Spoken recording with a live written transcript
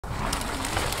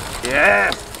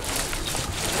Yes!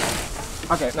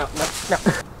 Okay, no.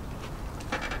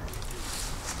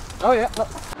 Oh yeah, no.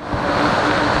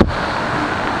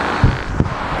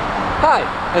 Hi,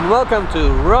 and welcome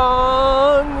to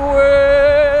Wrong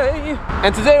Way!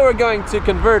 And today we're going to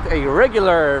convert a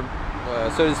regular,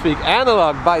 so to speak,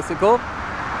 analog bicycle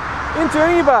into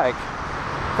an e-bike.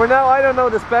 For now, I don't know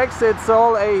the specs, it's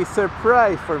all a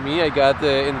surprise for me. I got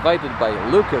invited by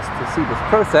Lucas to see this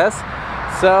process.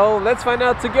 So let's find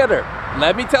out together.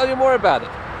 Let me tell you more about it.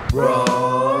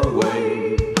 Wrong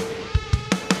way.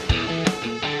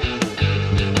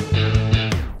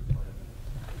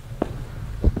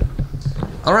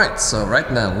 Alright, so right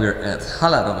now we're at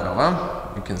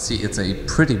Untitled. You can see it's a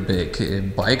pretty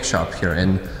big bike shop here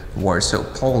in Warsaw,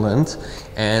 Poland.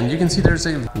 And you can see there's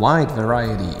a wide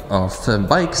variety of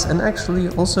bikes and actually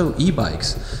also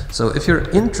e-bikes. So if you're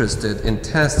interested in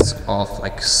tests of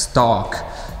like stock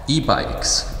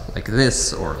e-bikes, like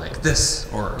this or like this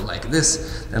or like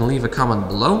this, then leave a comment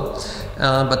below.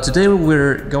 But today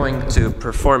we're going to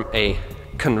perform a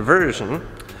conversion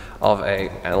of an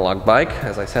analog bike,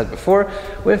 as I said before,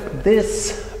 with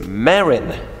this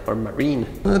Marine.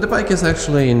 The bike is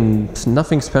actually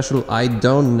nothing special. I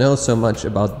don't know so much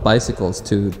about bicycles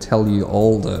to tell you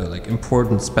all the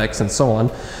important specs and so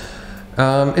on.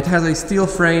 It has a steel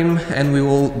frame and we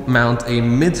will mount a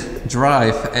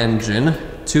mid-drive engine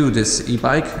to this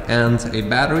e-bike and a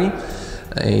battery,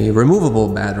 a removable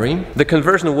battery. The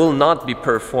conversion will not be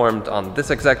performed on this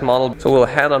exact model, so we'll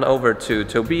head on over to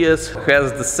Tobias, who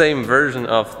has the same version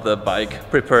of the bike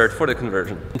prepared for the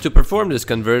conversion. To perform this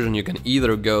conversion, you can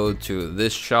either go to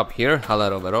this shop here,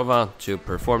 Untitled, to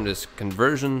perform this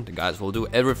conversion. The guys will do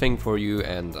everything for you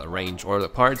and arrange all the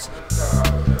parts.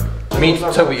 Meet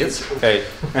Tobias. Hey.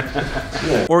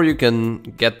 Or you can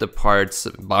get the parts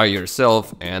by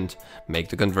yourself and make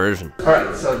the conversion.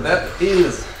 Alright, so that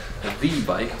is the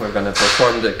bike we're gonna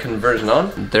perform the conversion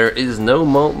on. There is no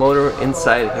motor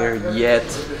inside here yet,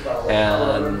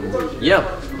 and yeah,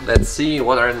 let's see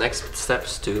what are the next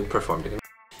steps to perform the conversion.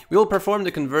 We will perform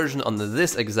the conversion on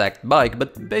this exact bike,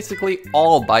 but basically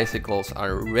all bicycles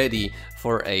are ready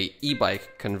for a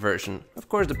e-bike conversion, of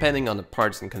course depending on the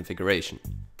parts and configuration.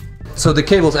 So the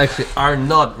cables actually are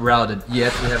not routed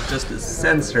yet. We have just a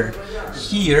sensor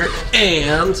here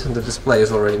and the display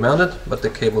is already mounted, but the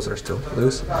cables are still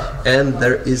loose. And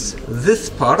there is this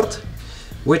part,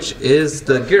 which is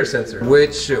the gear sensor,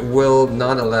 which will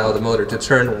not allow the motor to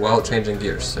turn while changing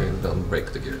gears, so you don't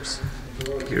break the gears.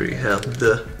 Here you have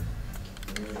the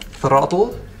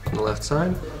throttle on the left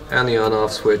side and the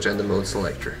on-off switch and the mode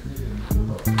selector.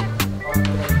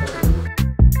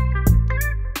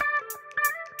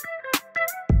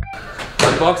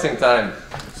 Unboxing time.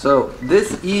 So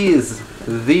this is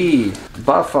the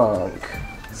Bafang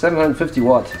 750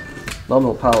 watt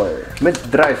nominal power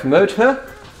mid-drive motor.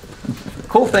 The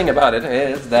cool thing about it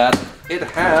is that it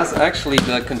has actually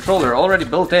the controller already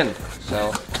built in.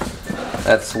 So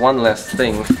that's one less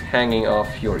thing hanging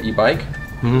off your e-bike.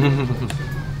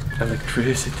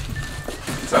 Electricity.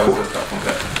 So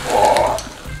oh,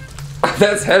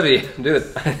 that's heavy, dude.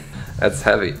 That's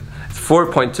heavy.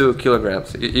 4.2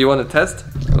 kilograms. You want to test?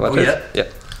 Oh yeah? Yeah.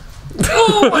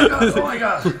 Oh my god, oh my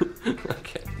god!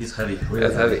 Okay. He's heavy. Really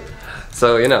it's heavy.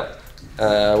 So, you know,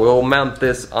 we'll mount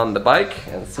this on the bike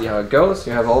and see how it goes.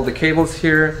 You have all the cables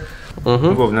here.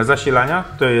 Główne zasilania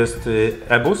to jest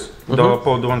e-bus do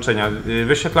podłączenia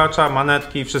wyświetlacza,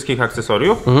 manetki i wszystkich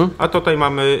akcesoriów, a tutaj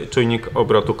mamy czujnik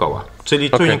obrotu koła, czyli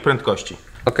czujnik prędkości.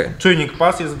 Czujnik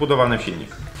pas jest wbudowany w silnik.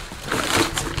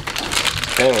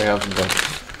 Okay, we have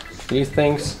these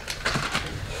things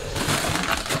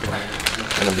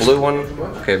and a blue one.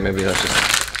 Okay, maybe let's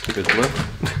just keep it blue.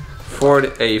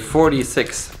 A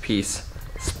 46-piece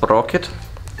sprocket.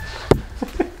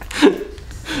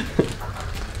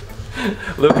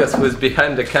 Lucas, who is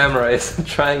behind the camera, is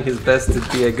trying his best to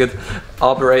be a good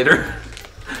operator.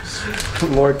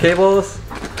 More cables,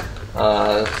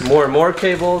 more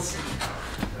cables,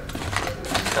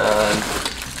 and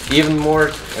even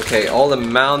more. Okay, all the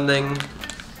mounting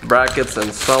brackets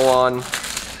and so on.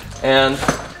 And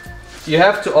you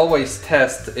have to always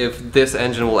test if this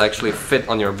engine will actually fit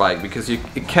on your bike, because you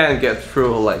can get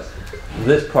through like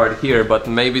this part here, but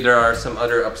maybe there are some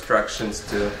other obstructions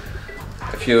too.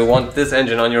 If you want this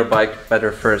engine on your bike,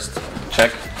 better first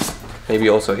check, maybe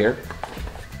also here.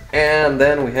 And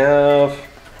then we have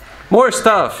more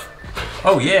stuff.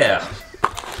 Oh yeah!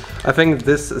 I think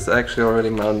this is actually already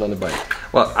mounted on the bike.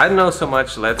 Well, I don't know so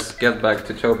much, let's get back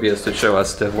to Tobias to show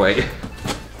us the way.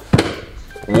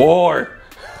 War!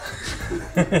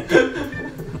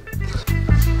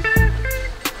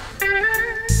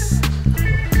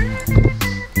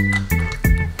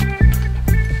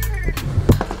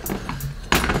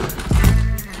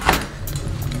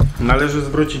 należy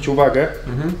zwrócić uwagę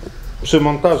przy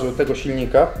montażu tego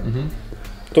silnika,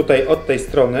 tutaj od tej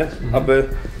strony, aby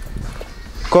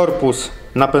korpus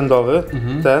napędowy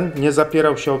ten nie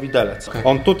zapierał się o widelec.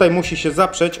 On tutaj musi się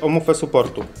zaprzeć o mufę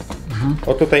supportu.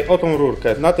 O tutaj, o tą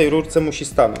rurkę. Na tej rurce musi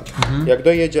stanąć. Jak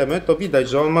dojedziemy, to widać,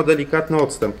 że on ma delikatny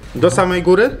odstęp do samej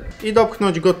góry i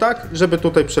dopchnąć go tak, żeby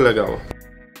tutaj przylegało.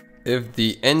 If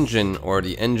the engine or the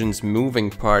engine's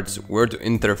moving parts were to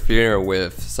interfere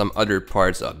with some other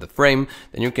parts of the frame,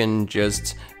 then you can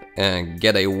just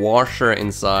get a washer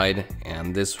inside,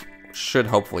 and this should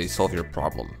hopefully solve your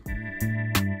problem.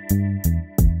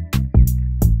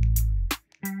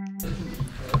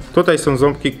 Tutaj są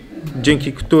ząbki,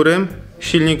 dzięki którym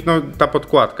silnik, no ta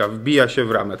podkładka wbija się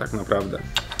w ramę tak naprawdę.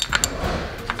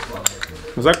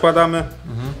 Zakładamy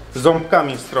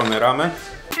ząbkami w stronę ramy.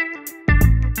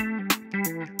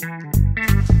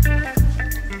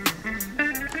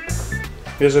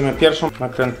 Bierzemy pierwszą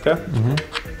nakrętkę.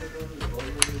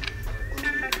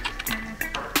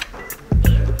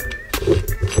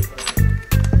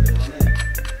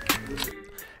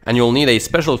 And you'll need a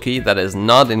special key that is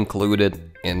not included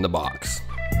in the box.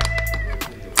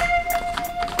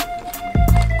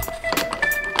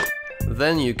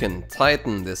 Then you can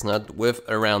tighten this nut with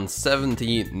around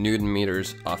 70 Newton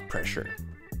meters of pressure.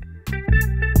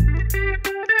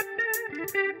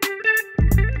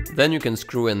 Then you can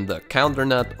screw in the counter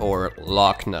nut or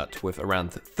lock nut with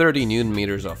around 30 Newton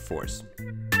meters of force.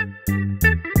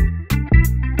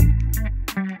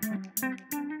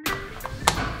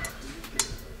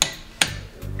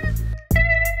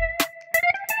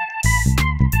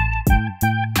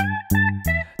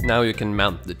 Now you can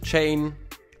mount the chain.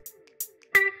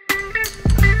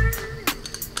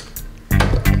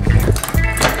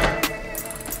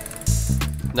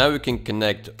 Now you can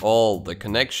connect all the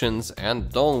connections,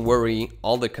 and don't worry,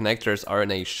 all the connectors are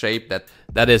in a shape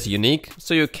that is unique,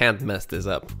 so you can't mess this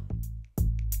up.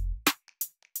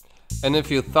 And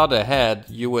if you thought ahead,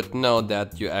 you would know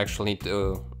that you actually need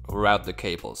to route the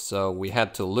cables. So we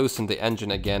had to loosen the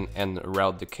engine again and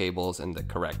route the cables in the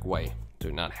correct way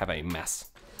to not have a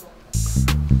mess.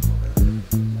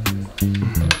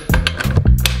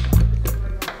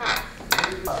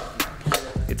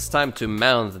 It's time to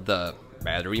mount the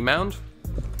battery mount.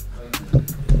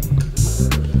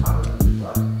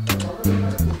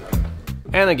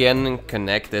 And again,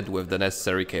 connect it with the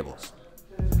necessary cables.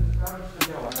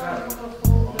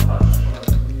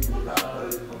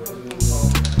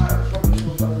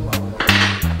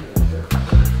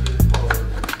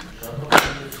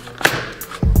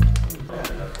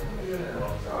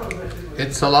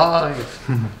 It's alive!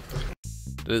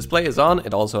 The display is on,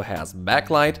 it also has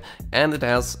backlight, and it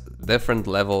has different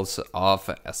levels of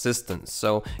assistance.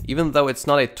 So even though it's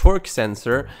not a torque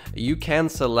sensor, you can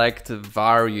select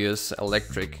various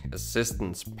electric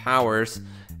assistance powers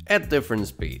at different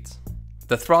speeds.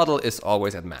 The throttle is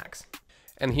always at max.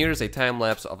 And here's a time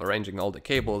lapse of arranging all the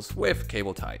cables with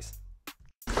cable ties.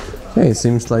 Okay,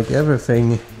 seems like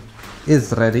everything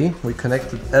is ready. We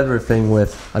connected everything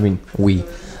with,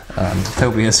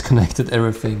 Toby has connected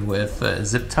everything with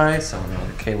zip ties, so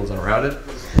the cables are routed.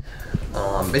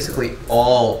 Basically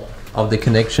all of the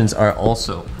connections are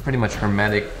also pretty much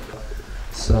hermetic.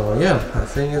 So yeah, our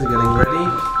thing is getting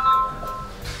ready.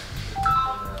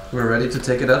 We're ready to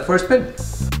take it out for a spin.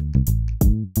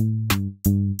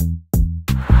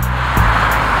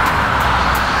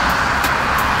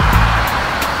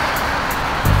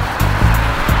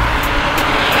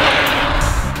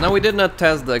 Now we did not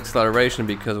test the acceleration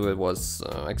because it was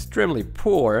extremely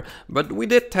poor, but we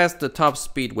did test the top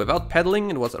speed without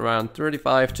pedaling. It was around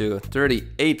 35 to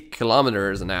 38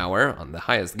 kilometers an hour on the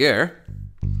highest gear.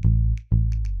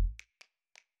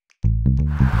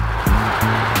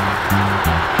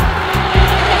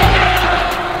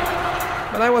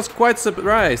 But I was quite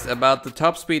surprised about the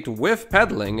top speed with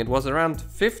pedaling. It was around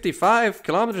 55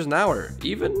 kilometers an hour.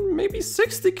 Even maybe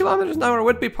 60 kilometers an hour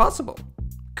would be possible.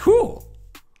 Cool!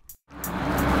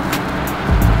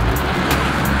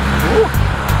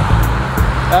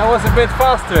 That was a bit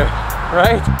faster,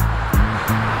 right?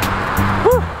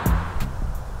 Whew.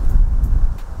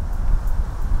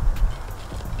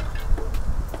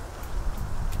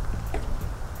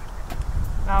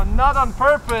 Now, not on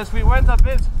purpose, we went a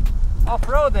bit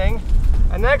off-roading,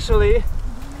 and actually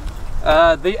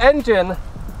the engine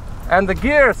and the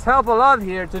gears help a lot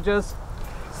here to just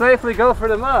safely go through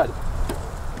the mud.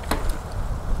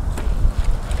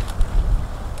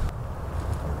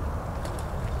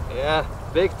 Yeah,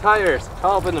 big tires,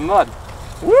 help in the mud.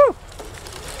 Woo!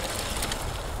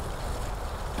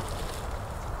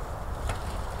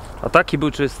 A taki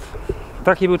był czysty.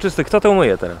 Taki był czysty. Kto to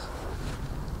umyje teraz?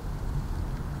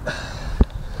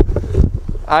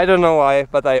 I don't know why,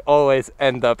 but I always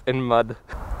end up in mud.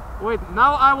 Wait,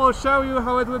 now I will show you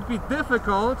how it would be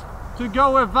difficult to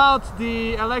go without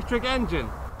the electric engine.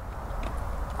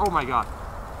 Oh my god.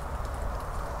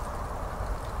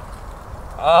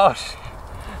 Oh shit.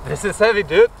 This is heavy,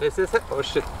 dude. This is heavy. Oh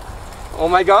shit. Oh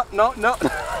my god. No, no.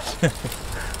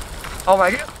 Oh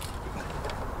my god.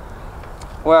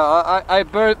 Well, I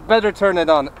better turn it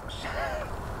on.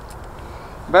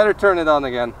 Better turn it on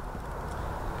again.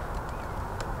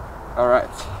 Alright.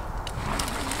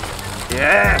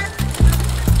 Yes!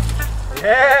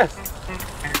 Yes!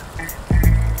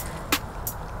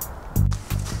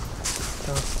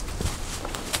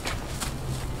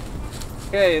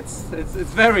 Okay, it's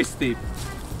very steep.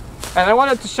 And I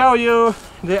wanted to show you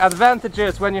the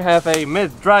advantages when you have a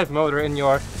mid-drive motor in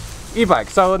your e-bike.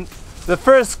 So the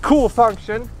first cool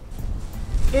function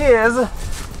is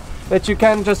that you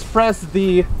can just press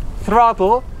the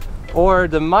throttle or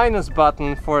the minus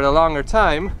button for the longer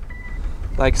time,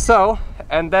 like so,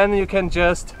 and then you can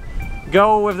just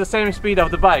go with the same speed of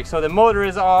the bike. So the motor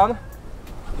is on,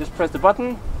 just press the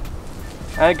button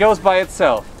and it goes by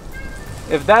itself.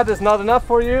 If that is not enough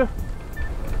for you,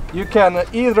 you can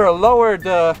either lower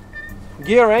the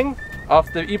gearing of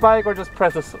the e-bike or just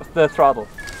press the throttle.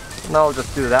 Now I'll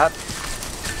just do that.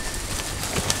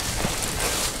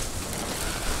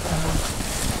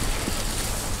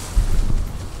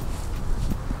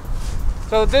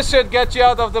 So this should get you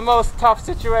out of the most tough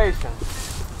situation.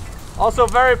 Also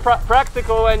very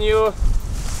practical when you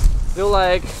do,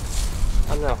 like,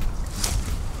 I don't know,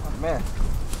 oh man,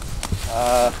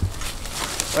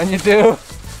 when you do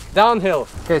downhill.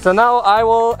 Okay, so now I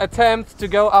will attempt to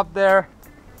go up there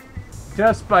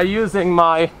just by using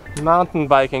my mountain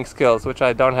biking skills, which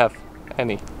I don't have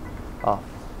any of.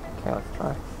 Okay, let's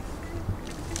try.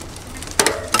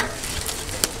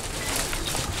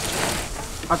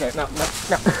 Okay, no.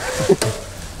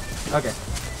 Okay.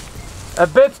 A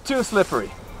bit too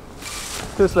slippery.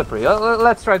 Too slippery.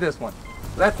 Let's try this one.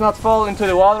 Let's not fall into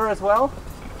the water as well.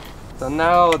 So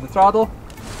now the throttle.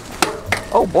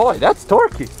 Oh boy, that's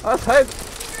torquey.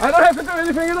 I don't have to do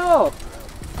anything at all.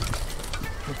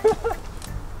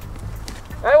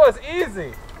 That was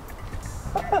easy.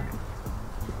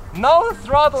 No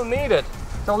throttle needed.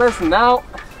 So listen, now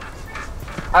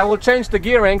I will change the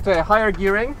gearing to a higher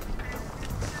gearing.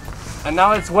 And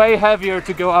now it's way heavier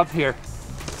to go up here.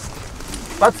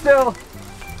 But still,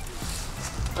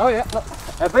 oh yeah,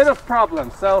 a bit of problem.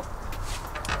 So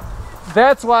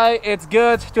that's why it's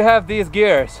good to have these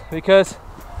gears, because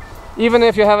even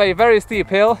if you have a very steep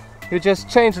hill, you just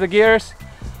change the gears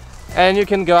and you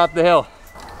can go up the hill.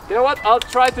 You know what? I'll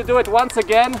try to do it once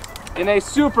again in a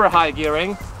super high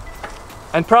gearing,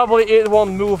 and probably it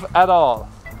won't move at all.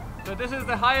 So this is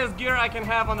the highest gear I can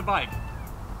have on the bike.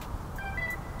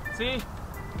 See?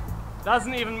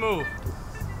 Doesn't even move.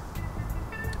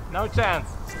 No chance.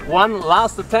 One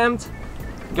last attempt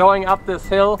going up this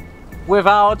hill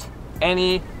without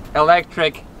any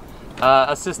electric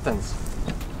assistance.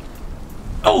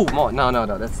 Oh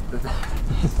no,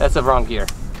 that's the wrong gear.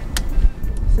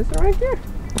 Is this the right gear?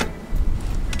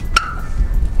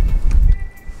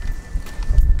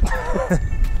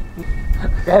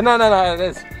 Okay, no, it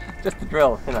is just a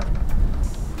drill, you know.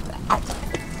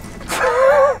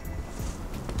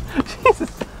 Jesus.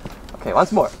 Okay,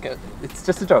 once more. It's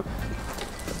just a joke.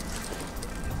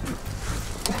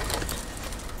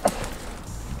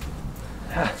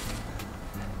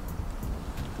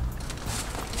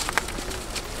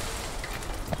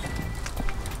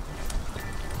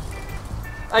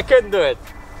 I couldn't do it.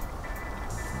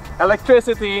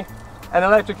 Electricity and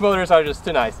electric motors are just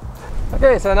too nice.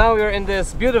 Okay, so now we're in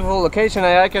this beautiful location.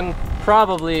 I can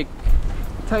probably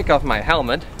take off my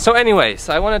helmet. So anyways,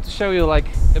 I wanted to show you like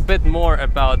a bit more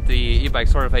about the e-bike,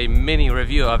 sort of a mini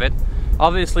review of it.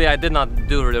 Obviously I did not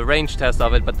do the range test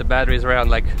of it, but the battery is around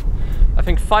like, I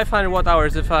think 500 watt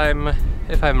hours if I'm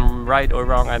right or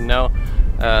wrong, I don't know.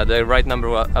 The right number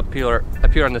will appear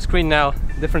on the screen now.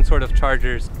 Different sort of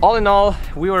chargers. All in all,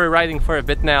 we were riding for a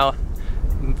bit now.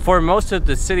 For most of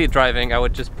the city driving, I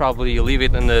would just probably leave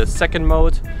it in the second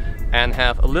mode and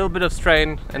have a little bit of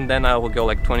strain, and then I will go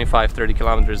like 25-30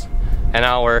 kilometers an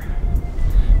hour,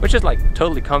 which is like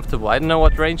totally comfortable. I don't know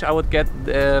what range I would get,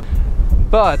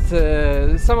 but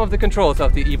some of the controls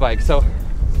of the e-bike. So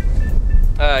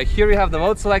here you have the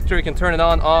mode selector, you can turn it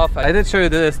on, off. I did show you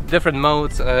the different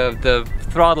modes, the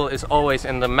throttle is always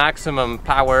in the maximum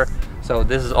power. So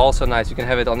this is also nice. You can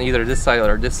have it on either this side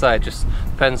or this side, just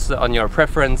depends on your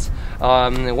preference.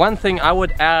 One thing I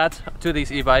would add to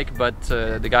this e-bike, but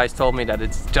the guys told me that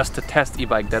it's just a test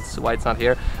e-bike, that's why it's not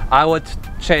here. I would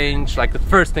change, like the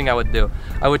first thing I would do,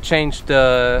 I would change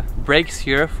the brakes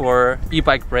here for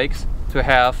e-bike brakes to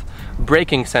have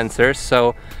braking sensors.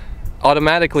 So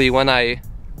automatically when I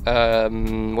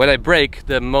brake,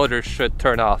 the motor should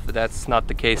turn off. That's not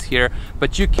the case here,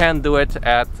 but you can do it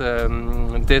at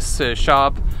this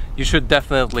shop. You should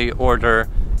definitely order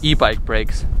e-bike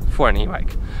brakes for an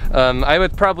e-bike. I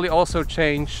would probably also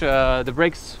change the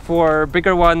brakes for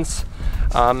bigger ones.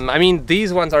 I mean,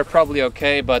 these ones are probably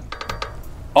okay, but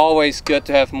always good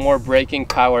to have more braking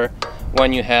power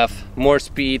when you have more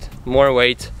speed, more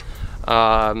weight,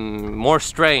 more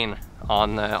strain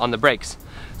on the brakes.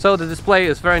 So the display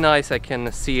is very nice, I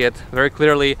can see it very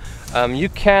clearly. You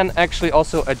can actually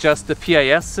also adjust the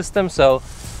PAS system. So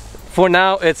for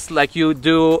now it's like you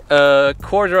do a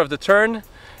quarter of the turn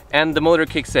and the motor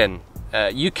kicks in.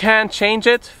 You can change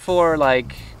it for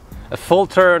like a full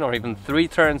turn or even 3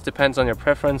 turns, depends on your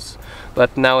preference.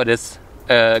 But now it is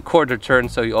a quarter turn,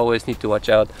 so you always need to watch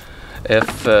out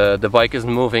if the bike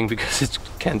isn't moving, because it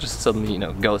can just suddenly, you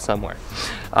know, go somewhere.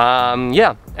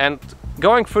 Yeah, and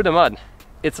going through the mud,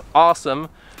 it's awesome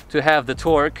to have the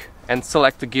torque and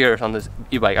select the gears on this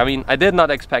e-bike. I mean, I did not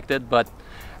expect it, but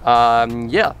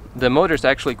yeah, the motor is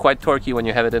actually quite torquey when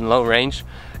you have it in low range.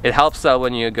 It helps out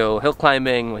when you go hill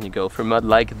climbing, when you go through mud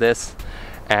like this.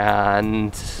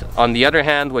 And on the other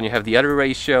hand, when you have the other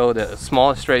ratio, the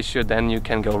smallest ratio, then you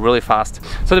can go really fast.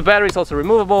 So the battery is also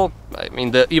removable. I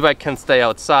mean, the e-bike can stay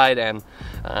outside, and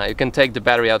you can take the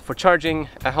battery out for charging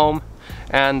at home.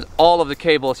 And all of the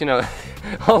cables, you know,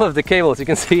 all of the cables, you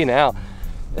can see now,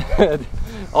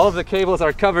 all of the cables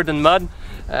are covered in mud.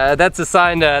 That's a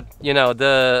sign that, you know,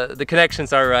 the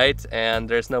connections are right and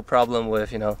there's no problem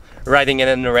with, you know, riding it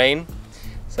in the rain.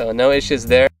 So no issues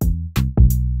there.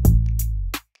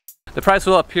 The price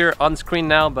will appear on screen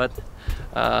now, but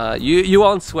you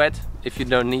won't sweat if you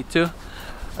don't need to.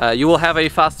 You will have a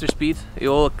faster speed, you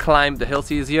will climb the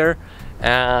hills easier,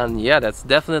 and yeah, that's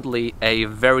definitely a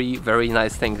very, very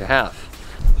nice thing to have.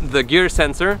 The gear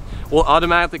sensor will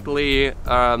automatically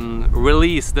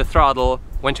release the throttle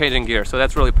when changing gear, so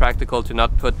that's really practical to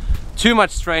not put too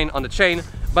much strain on the chain.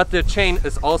 But the chain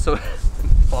is also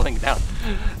falling down.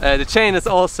 The chain is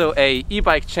also a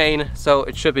e-bike chain, so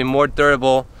it should be more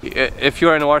durable. If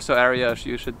you're in the Warsaw area,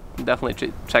 you should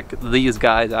definitely check these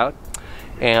guys out,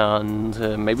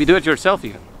 and maybe do it yourself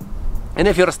even. And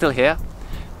if you're still here,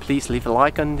 please leave a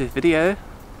like on the video,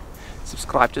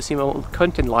 subscribe to see more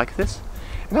content like this,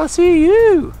 and I'll see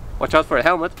you, watch out for a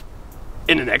helmet,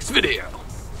 in the next video.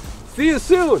 See you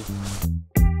soon!